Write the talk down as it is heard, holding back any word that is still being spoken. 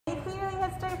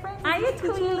it's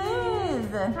Teacher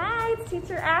Liz. Hi, it's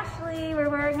Teacher Ashley. We're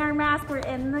wearing our mask. We're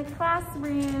in the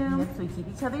classroom. Yes, we keep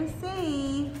each other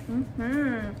safe.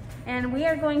 And we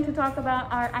are going to talk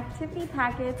about our activity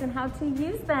packets and how to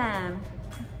use them.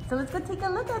 So let's go take a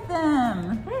look at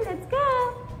them. Okay, let's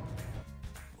go.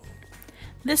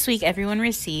 This week, everyone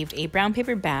received a brown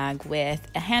paper bag with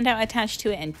a handout attached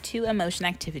to it and 2 emotion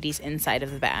activities inside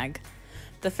of the bag.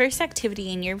 The first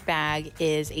activity in your bag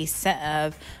is a set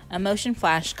of emotion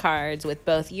flashcards with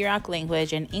both Yurok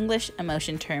language and English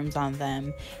emotion terms on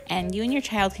them. And you and your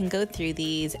child can go through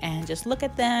these and just look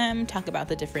at them, talk about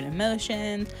the different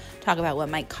emotions, talk about what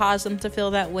might cause them to feel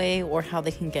that way or how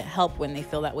they can get help when they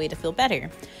feel that way to feel better.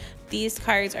 These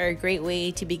cards are a great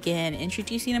way to begin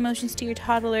introducing emotions to your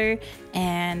toddler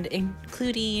and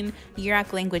including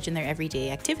Yurok language in their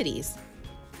everyday activities.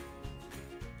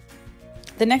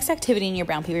 The next activity in your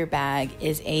brown paper bag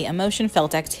is a emotion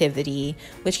felt activity,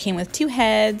 which came with 2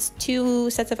 heads,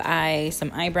 2 sets of eyes, some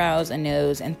eyebrows, a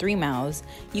nose, and 3 mouths.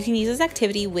 You can use this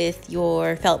activity with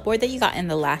your felt board that you got in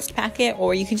the last packet,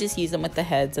 or you can just use them with the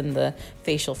heads and the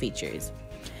facial features.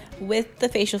 With the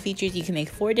facial features, you can make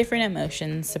 4 different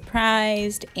emotions: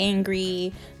 surprised,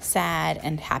 angry, sad,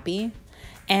 and happy.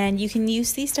 And you can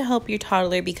use these to help your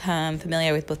toddler become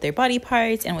familiar with both their body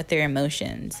parts and with their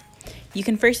emotions. You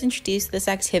can first introduce this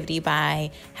activity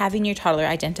by having your toddler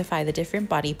identify the different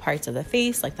body parts of the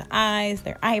face, like the eyes,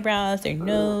 their eyebrows, their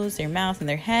nose, their mouth, and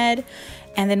their head.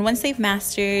 And then once they've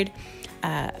mastered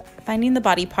finding the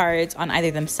body parts on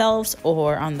either themselves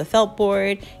or on the felt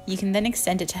board, you can then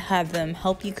extend it to have them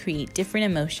help you create different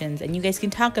emotions. And you guys can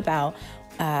talk about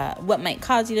what might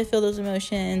cause you to feel those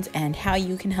emotions and how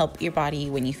you can help your body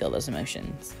when you feel those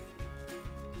emotions.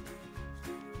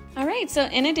 All right, so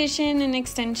in addition and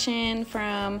extension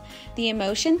from the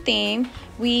emotion theme,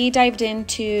 we dived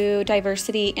into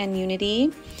diversity and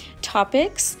unity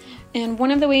topics. And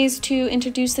one of the ways to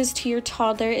introduce this to your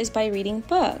toddler is by reading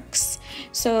books.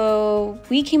 So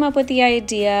we came up with the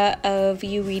idea of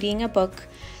you reading a book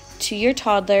to your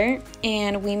toddler,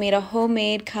 and we made a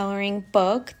homemade coloring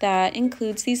book that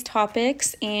includes these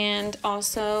topics and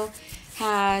also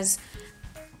has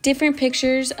different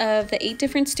pictures of the 8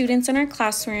 different students in our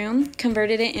classroom,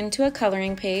 converted it into a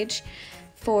coloring page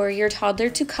for your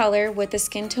toddler to color with the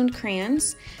skin-toned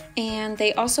crayons. And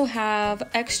they also have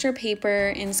extra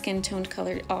paper in skin-toned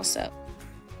color also.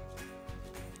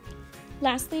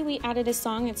 Lastly, we added a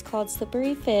song. It's called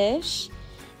Slippery Fish.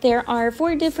 There are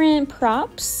 4 different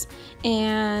props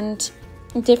and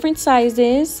different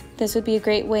sizes. This would be a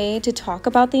great way to talk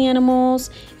about the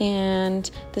animals and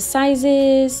the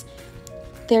sizes.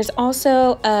 There's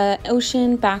also an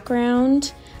ocean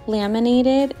background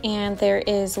laminated, and there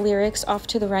is lyrics off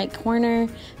to the right corner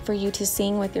for you to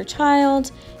sing with your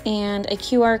child, and a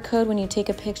QR code when you take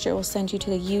a picture will send you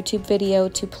to the YouTube video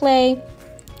to play.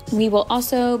 We will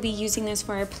also be using this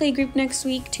for our play group next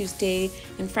week, Tuesday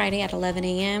and Friday at 11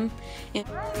 a.m. All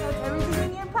right, that's everything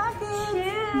in your pocket.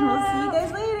 We'll see you